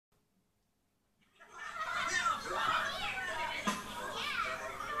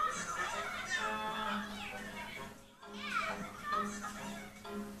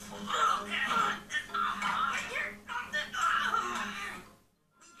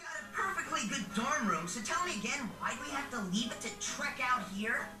room, so tell me again, why'd we have to leave it to trek out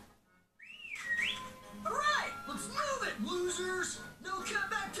here? Alright, let's move it, losers! No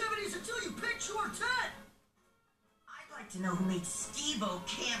camp activities until you pitch your tent! I'd like to know who made Steve-O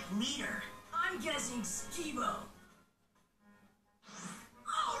camp leader. I'm guessing Steve-O.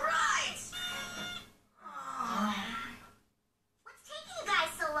 All right! What's taking you guys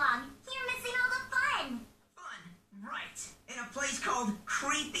so long? You're missing all the fun. Fun, right. In a place called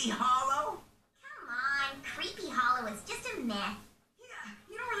Creepy Hollow? Come on, Creepy Hollow is just a myth. Yeah,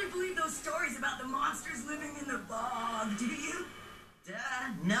 you don't really believe those stories about the monsters living in the bog, do you? Duh,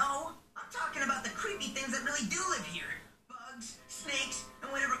 no. I'm talking about the creepy things that really do live here. Bugs, snakes,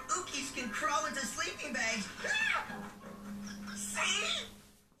 and whatever ookies can crawl into sleeping bags. See?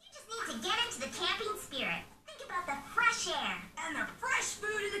 You just need to get into the camping spirit. Think about the fresh air. And the fresh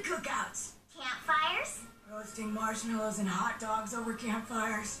food in the cookouts. Campfires. Roasting marshmallows and hot dogs over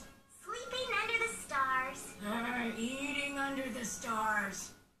campfires. Sleeping under the stars. Eating under the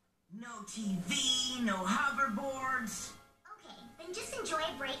stars. No TV, no hoverboards.